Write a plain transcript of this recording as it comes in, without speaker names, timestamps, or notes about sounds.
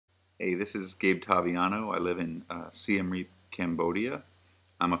Hey, this is Gabe Taviano. I live in Siem Reap, Cambodia.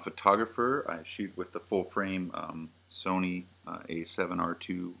 I'm a photographer. I shoot with the full frame Sony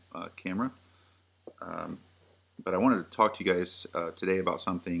A7R2 camera. Um, but I wanted to talk to you guys today about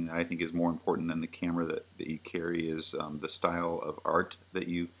something that I think is more important than the camera that you carry is the style of art that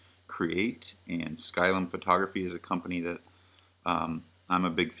you create. And Skylum Photography is a company that I'm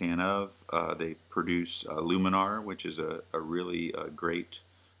a big fan of. They produce Luminar, which is a really great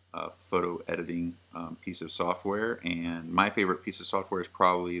photo editing piece of software. And my favorite piece of software is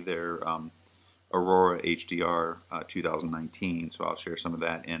probably their Aurora HDR 2019. So I'll share some of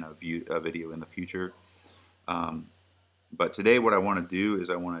that in a video in the future. Um, but today what I want to do is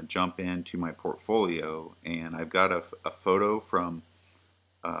I want to jump into my portfolio, and I've got a photo from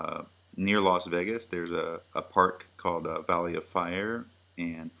uh, near Las Vegas. There's a park called Valley of Fire,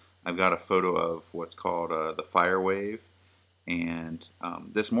 and I've got a photo of what's called the Fire Wave. And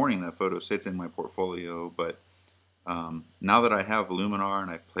this morning that photo sits in my portfolio, but now that I have Luminar and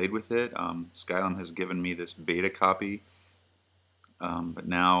I've played with it, Skylum has given me this beta copy, but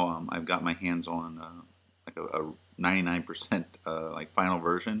now I've got my hands on like a 99% like final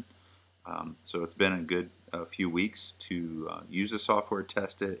version. So it's been a good few weeks to use the software,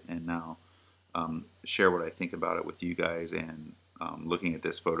 test it, and now share what I think about it with you guys, and looking at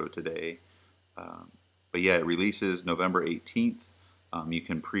this photo today. Um, but yeah, it releases November 18th. You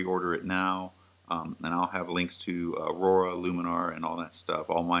can pre-order it now, and I'll have links to Aurora, Luminar, and all that stuff,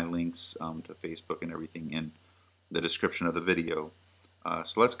 all my links to Facebook and everything in the description of the video.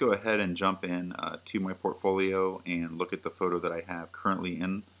 So let's go ahead and jump in to my portfolio and look at the photo that I have currently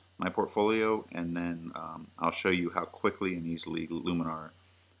in my portfolio, and then I'll show you how quickly and easily Luminar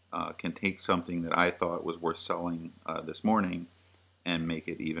can take something that I thought was worth selling this morning and make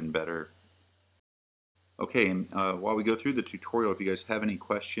it even better. Okay, and while we go through the tutorial, if you guys have any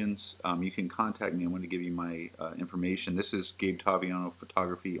questions, you can contact me. I'm going to give you my information. This is Gabe Taviano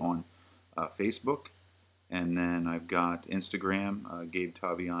Photography on Facebook, and then I've got Instagram, Gabe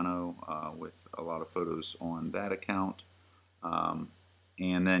Taviano, with a lot of photos on that account.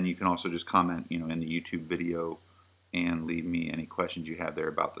 And then you can also just comment, in the YouTube video and leave me any questions you have there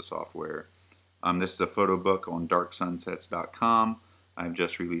about the software. This is a photo book on darksunsets.com. I've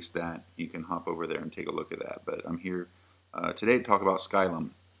just released that. You can hop over there and take a look at that. But I'm here today to talk about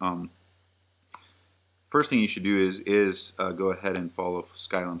Skylum. First thing you should do is go ahead and follow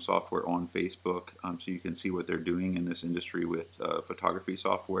Skylum Software on Facebook, so you can see what they're doing in this industry with photography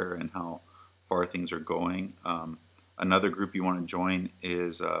software and how far things are going. Another group you want to join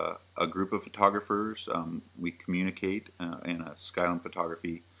is a group of photographers. We communicate in a Skylum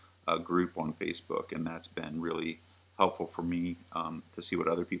Photography group on Facebook, and that's been really helpful for me to see what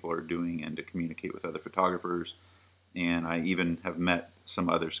other people are doing and to communicate with other photographers. And I even have met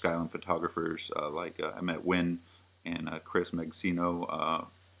some other Skylum photographers, like I met Win and Chris Megsino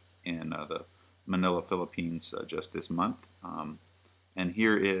in the Manila, Philippines just this month. And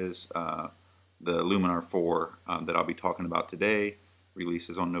here is the Luminar 4 that I'll be talking about today.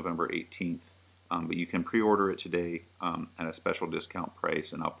 Releases on November 18th. But you can pre-order it today at a special discount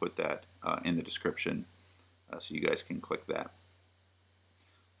price, and I'll put that in the description so you guys can click that.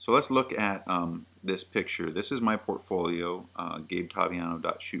 So let's look at this picture. This is my portfolio,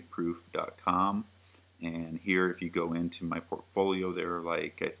 gabetaviano.shootproof.com. And here, if you go into my portfolio, there are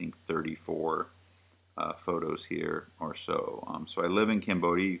like, I think, 34 photos here or so. So I live in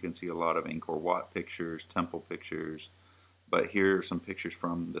Cambodia. You can see a lot of Angkor Wat pictures, temple pictures. But here are some pictures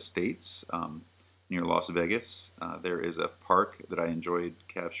from the States, near Las Vegas. There is a park that I enjoyed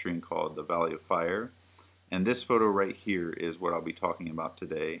capturing called the Valley of Fire. And this photo right here is what I'll be talking about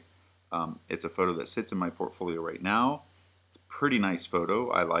today. It's a photo that sits in my portfolio right now. It's a pretty nice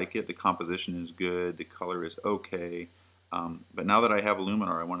photo. I like it. The composition is good. The color is okay. But now that I have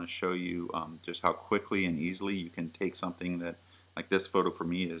Luminar, I want to show you just how quickly and easily you can take something that, like this photo for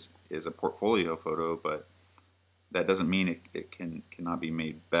me is a portfolio photo, but that doesn't mean it cannot be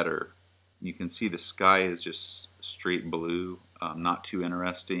made better. You can see the sky is just straight blue, not too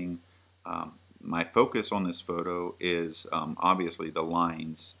interesting. My focus on this photo is obviously the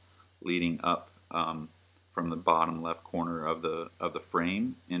lines leading up from the bottom left corner of the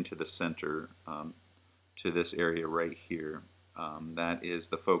frame into the center to this area right here. That is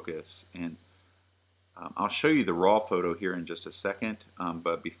the focus, and I'll show you the raw photo here in just a second.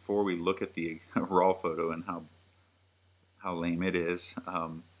 But before we look at the raw photo and how lame it is, I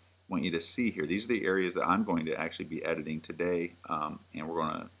want you to see here. These are the areas that I'm going to actually be editing today, and we're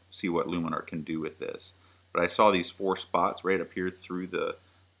going to see what Luminar can do with this. But I saw these 4 spots right up here through the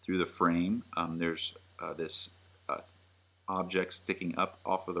frame. There's this objects sticking up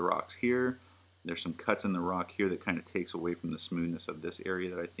off of the rocks here. There's some cuts in the rock here that kind of takes away from the smoothness of this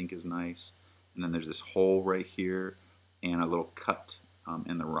area that I think is nice. And then there's this hole right here and a little cut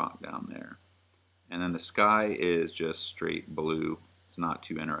in the rock down there. And then the sky is just straight blue. It's not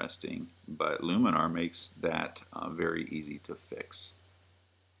too interesting, but Luminar makes that very easy to fix.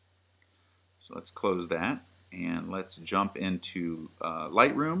 So let's close that and let's jump into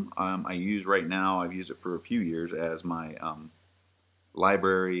Lightroom. I use right now, I've used it for a few years as my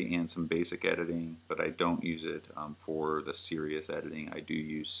library and some basic editing, but I don't use it for the serious editing. I do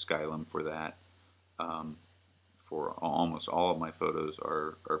use Skylum for that. For almost all of my photos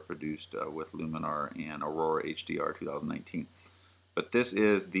are produced with Luminar and Aurora HDR 2019. But this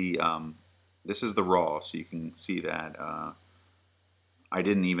is the raw, so you can see that I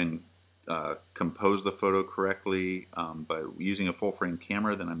didn't even compose the photo correctly, but using a full frame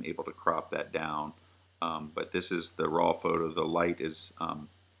camera, then I'm able to crop that down. But this is the raw photo. The light is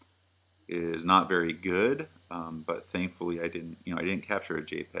not very good, but thankfully I didn't capture a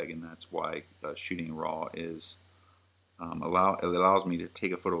JPEG, and that's why shooting raw is it allows me to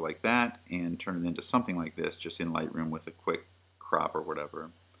take a photo like that and turn it into something like this just in Lightroom with a quick crop or whatever.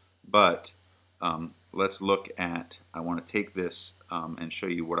 But let's look at, I want to take this and show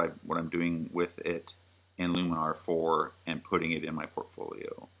you what I'm doing with it in Luminar 4 and putting it in my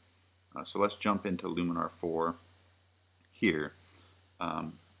portfolio. So let's jump into Luminar 4 here.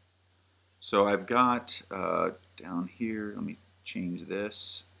 So I've got down here, let me change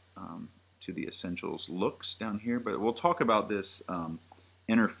this to the Essentials looks down here, but we'll talk about this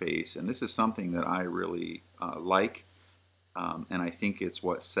interface, and this is something that I really like, and I think it's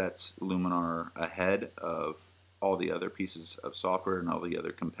what sets Luminar ahead of all the other pieces of software and all the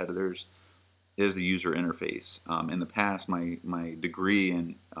other competitors, is the user interface. In the past, my degree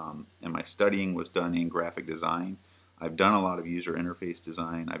and my studying was done in graphic design. I've done a lot of user interface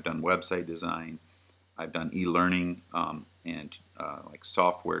design. I've done website design. I've done e-learning and like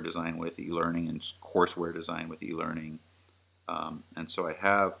software design with e-learning and courseware design with e-learning. And so I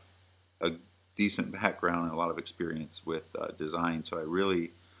have a decent background and a lot of experience with design. So I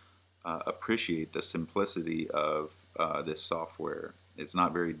really appreciate the simplicity of this software. It's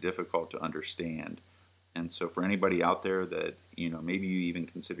not very difficult to understand. And so for anybody out there that, maybe you even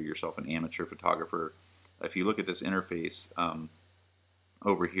consider yourself an amateur photographer, if you look at this interface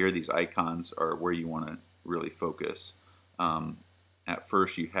over here, these icons are where you want to really focus. At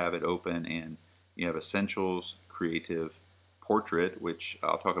first you have it open and you have Essentials, Creative, Portrait, which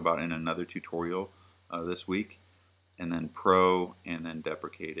I'll talk about in another tutorial this week, and then Pro, and then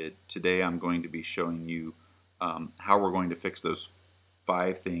Deprecated. Today I'm going to be showing you how we're going to fix those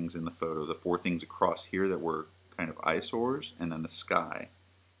 5 things in the photo, the 4 things across here that were kind of eyesores, and then the sky.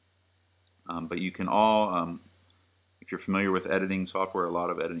 But you can all, if you're familiar with editing software, a lot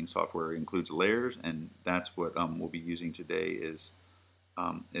of editing software includes layers, and that's what we'll be using today is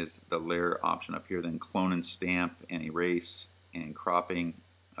the layer option up here. Then clone and stamp and erase and cropping.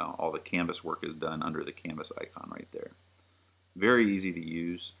 All the canvas work is done under the canvas icon right there. Very easy to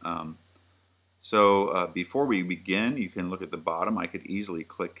use. So before we begin, you can look at the bottom. I could easily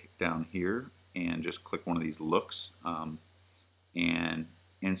click down here and just click one of these looks and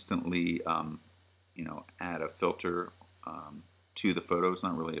instantly add a filter to the photo. It's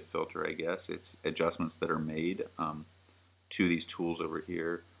not really a filter, I guess. It's adjustments that are made to these tools over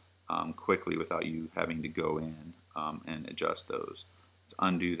here quickly without you having to go in and adjust those. Let's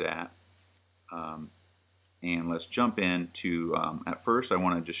undo that. And let's jump into, at first I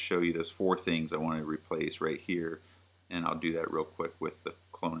want to just show you those 4 things I want to replace right here, and I'll do that real quick with the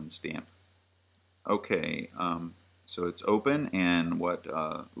clone and stamp. Okay, so it's open, and what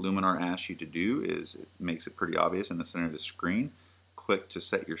Luminar asks you to do is it makes it pretty obvious in the center of the screen. Click to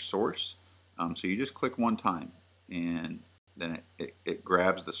set your source. So you just click one time, and then it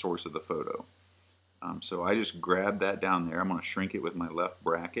grabs the source of the photo. So I just grab that down there. I'm going to shrink it with my left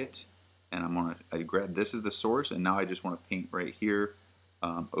bracket, and I grab this as the source, and now I just want to paint right here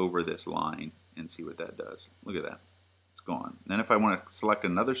over this line and see what that does. Look at that. It's gone. Then if I want to select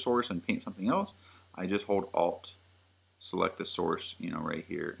another source and paint something else, I just hold Alt, select the source, right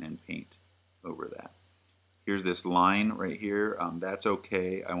here, and paint over that. Here's this line right here. That's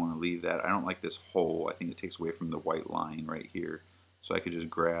okay. I want to leave that. I don't like this hole. I think it takes away from the white line right here. So I could just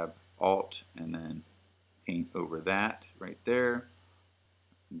grab Alt and then paint over that right there.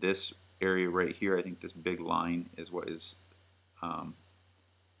 This area right here, I think this big line is what is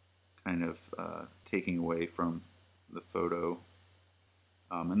kind of taking away from the photo.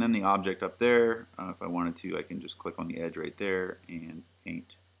 And then the object up there, if I wanted to, I can just click on the edge right there and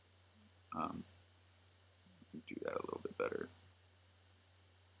paint Do that a little bit better.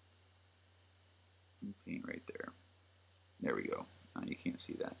 Paint right there. There we go. You can't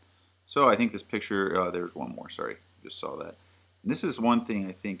see that. So I think this picture, there's one more, sorry, just saw that. And this is one thing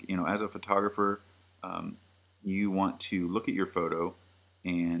I think, as a photographer, you want to look at your photo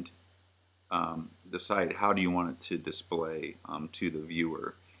and decide how do you want it to display to the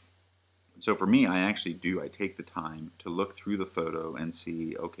viewer. So for me, I take the time to look through the photo and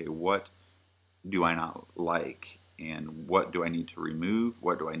see, okay, what do I not like, and what do I need to remove,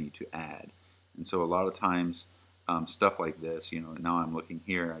 what do I need to add. And so a lot of times, stuff like this, now I'm looking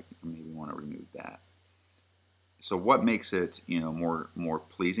here, I maybe want to remove that. So what makes it, more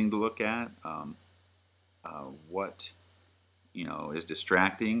pleasing to look at? What, is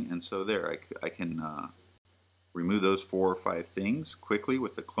distracting? And so there, I can remove those 4 or 5 things quickly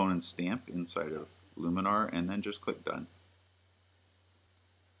with the clone and stamp inside of Luminar, and then just click done.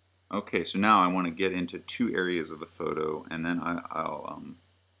 Okay, so now I want to get into 2 areas of the photo, and then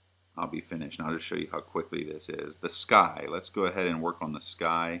I'll be finished. And I'll just show you how quickly this is. The sky. Let's go ahead and work on the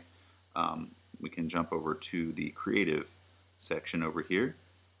sky. We can jump over to the creative section over here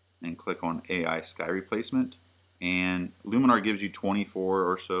and click on AI sky replacement. And Luminar gives you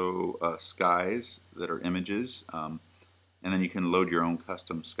 24 or so skies that are images. And then you can load your own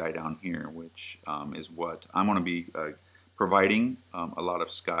custom sky down here, which is what I'm going to be providing a lot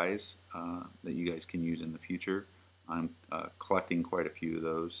of skies that you guys can use in the future. I'm collecting quite a few of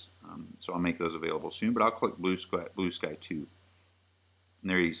those, so I'll make those available soon, but I'll click Blue Sky 2. And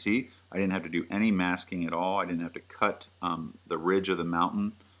there you see, I didn't have to do any masking at all. I didn't have to cut the ridge of the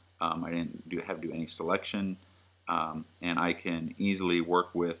mountain. I didn't have to do any selection, and I can easily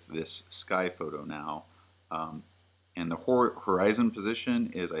work with this sky photo now. And the horizon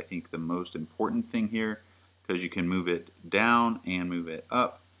position is, I think, the most important thing here, because you can move it down and move it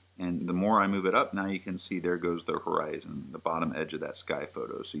up. And the more I move it up, now you can see there goes the horizon, the bottom edge of that sky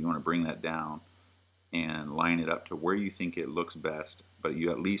photo. So you want to bring that down and line it up to where you think it looks best, but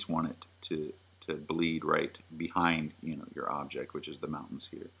you at least want it to bleed right behind your object, which is the mountains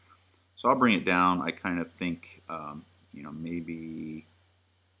here. So I'll bring it down. I kind of think maybe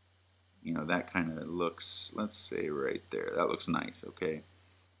that kind of looks, let's say right there, that looks nice. Okay,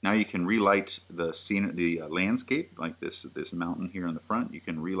 now you can relight the scene, the landscape, like this mountain here in the front. You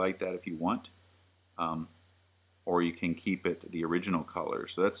can relight that if you want, or you can keep it the original color.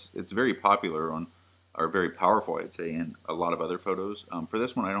 So it's very popular on, or very powerful, I'd say, in a lot of other photos. For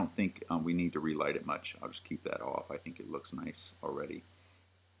this one, I don't think we need to relight it much. I'll just keep that off. I think it looks nice already.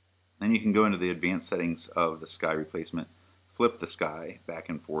 Then you can go into the advanced settings of the sky replacement, flip the sky back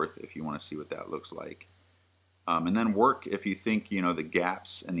and forth if you want to see what that looks like. And then work if you think the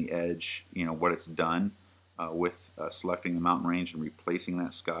gaps and the edge, what it's done with selecting the mountain range and replacing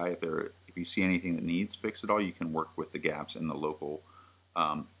that sky. If you see anything that needs fix at all, you can work with the gaps and the local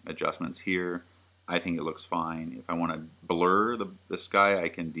adjustments here. I think it looks fine. If I want to blur the sky, I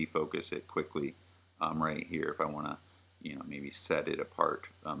can defocus it quickly right here. If I want to maybe set it apart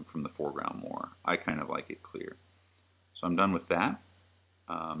from the foreground more. I kind of like it clear. So I'm done with that.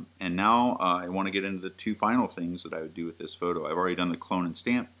 And now I want to get into the 2 final things that I would do with this photo. I've already done the clone and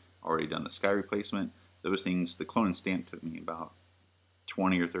stamp, already done the sky replacement. Those things, the clone and stamp took me about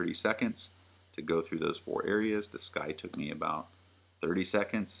 20 or 30 seconds to go through those 4 areas. The sky took me about 30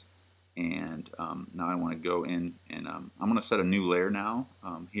 seconds. And now I want to go in and I'm going to set a new layer now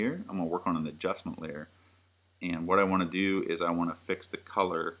here. I'm going to work on an adjustment layer. And what I want to do is I want to fix the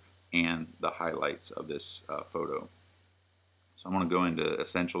color and the highlights of this photo. So I'm going to go into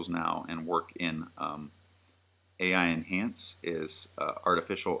Essentials now and work in AI Enhance, is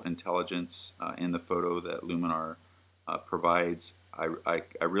artificial intelligence in the photo that Luminar provides. I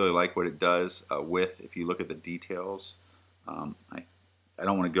really like what it does if you look at the details. I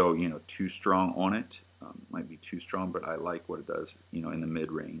don't want to go too strong on it. Might be too strong, but I like what it does in the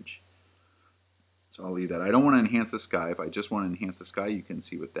mid-range. So I'll leave that. I don't want to enhance the sky. If I just want to enhance the sky, you can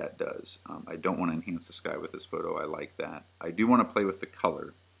see what that does. I don't want to enhance the sky with this photo. I like that. I do want to play with the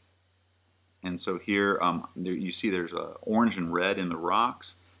color. And so here, you see there's orange and red in the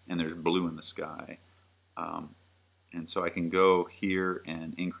rocks, and there's blue in the sky. And so I can go here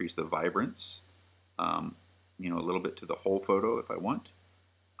and increase the vibrance, a little bit to the whole photo if I want.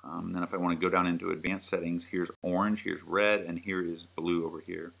 Then if I want to go down into advanced settings, here's orange, here's red, and here is blue over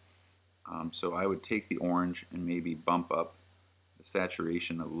here. So I would take the orange and maybe bump up the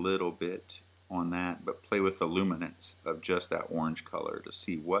saturation a little bit on that, but play with the luminance of just that orange color to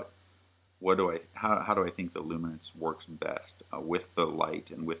see how do I think the luminance works best with the light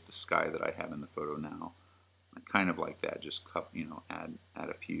and with the sky that I have in the photo now. I kind of like that. Just add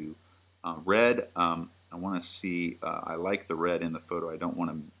a few red. I want to see. I like the red in the photo. I don't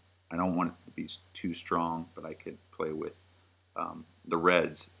want it to be too strong, but I could play with the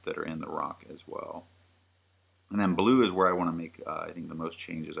reds that are in the rock as well. And then blue is where I want to make, I think, the most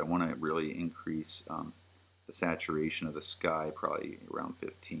changes. I want to really increase the saturation of the sky, probably around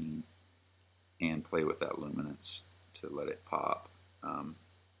 15, and play with that luminance to let it pop.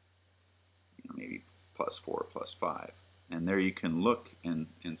 Maybe +4, +5. And there you can look and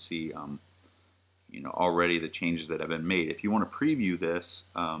see, already the changes that have been made. If you want to preview this,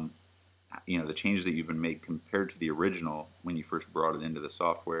 the changes that you've been made compared to the original when you first brought it into the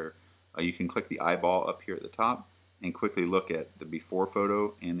software, you can click the eyeball up here at the top and quickly look at the before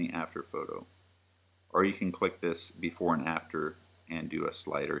photo and the after photo. Or you can click this before and after and do a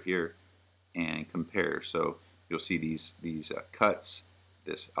slider here and compare. So you'll see these cuts,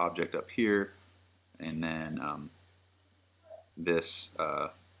 this object up here, and then this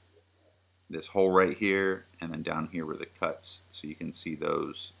hole right here, and then down here were the cuts. So you can see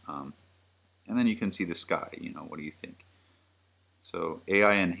those, and then you can see the sky. What do you think? So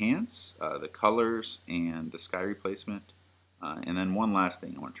AI enhance, the colors and the sky replacement, and then one last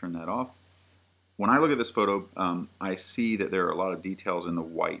thing. I want to turn that off. When I look at this photo, I see that there are a lot of details in the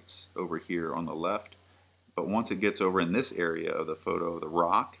whites over here on the left, but once it gets over in this area of the photo, the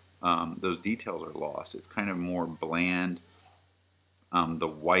rock, those details are lost. It's kind of more bland. The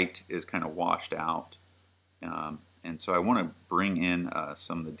white is kind of washed out, and so I want to bring in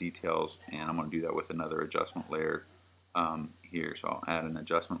some of the details, and I'm going to do that with another adjustment layer here. So I'll add an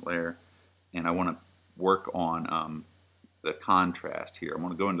adjustment layer, and I want to work on the contrast here. I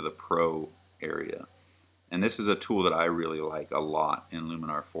want to go into the Pro area, and this is a tool that I really like a lot in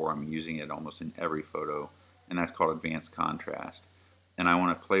Luminar 4. I'm using it almost in every photo, and that's called Advanced Contrast. And I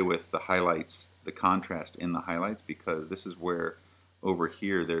want to play with the highlights, the contrast in the highlights, because this is where over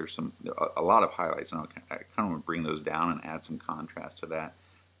here there's a lot of highlights, and I kind of want to bring those down and add some contrast to that.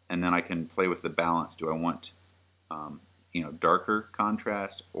 And then I can play with the balance. Do I want darker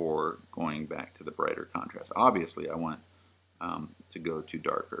contrast or going back to the brighter contrast? Obviously I want to go to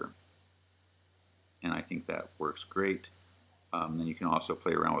darker, and I think that works great. Then you can also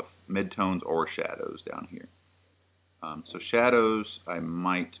play around with midtones or shadows down here. So shadows, I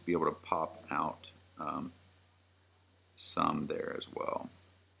might be able to pop out some there as well.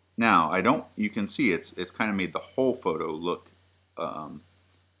 Now you can see it's kind of made the whole photo look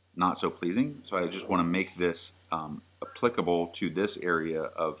not so pleasing. So I just want to make this applicable to this area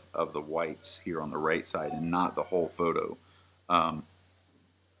of the whites here on the right side and not the whole photo. So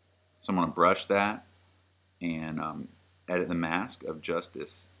I'm going to brush that and edit the mask of just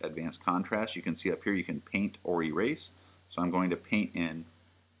this advanced contrast. You can see up here you can paint or erase. So I'm going to paint in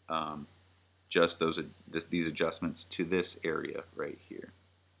just these adjustments to this area right here.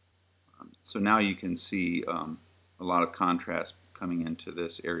 So now you can see a lot of contrast coming into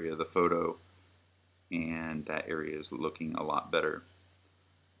this area of the photo, and that area is looking a lot better.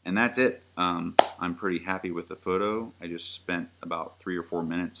 And that's it. I'm pretty happy with the photo. I just spent about 3 or 4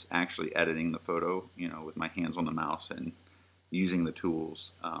 minutes actually editing the photo, with my hands on the mouse and using the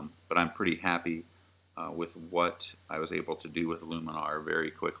tools. But I'm pretty happy with what I was able to do with Luminar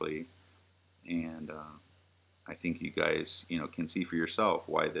very quickly. And I think you guys, can see for yourself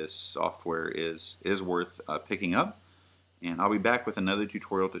why this software is worth picking up. And I'll be back with another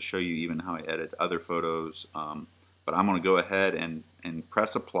tutorial to show you even how I edit other photos. But I'm going to go ahead and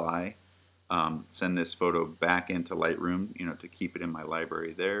press apply, send this photo back into Lightroom, to keep it in my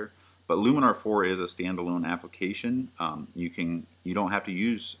library there. But Luminar 4 is a standalone application. You don't have to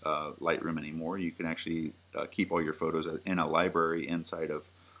use Lightroom anymore. You can actually keep all your photos in a library inside of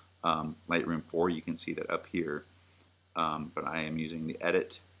Lightroom 4. You can see that up here. But I am using the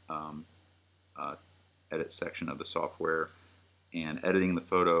edit section of the software and editing the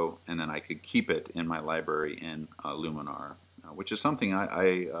photo, and then I could keep it in my library in Luminar, which is something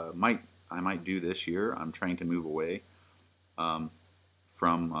I might do this year. I'm trying to move away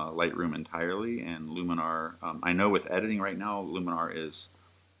from Lightroom entirely, and Luminar. I know with editing right now, Luminar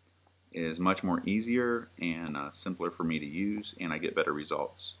is much more easier and simpler for me to use, and I get better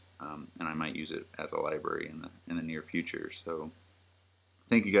results. And I might use it as a library in the near future. So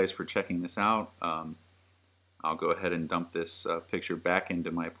thank you guys for checking this out. I'll go ahead and dump this picture back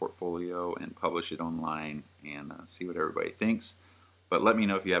into my portfolio and publish it online and see what everybody thinks. But let me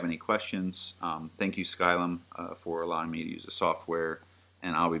know if you have any questions. Thank you, Skylum, for allowing me to use the software,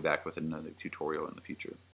 and I'll be back with another tutorial in the future.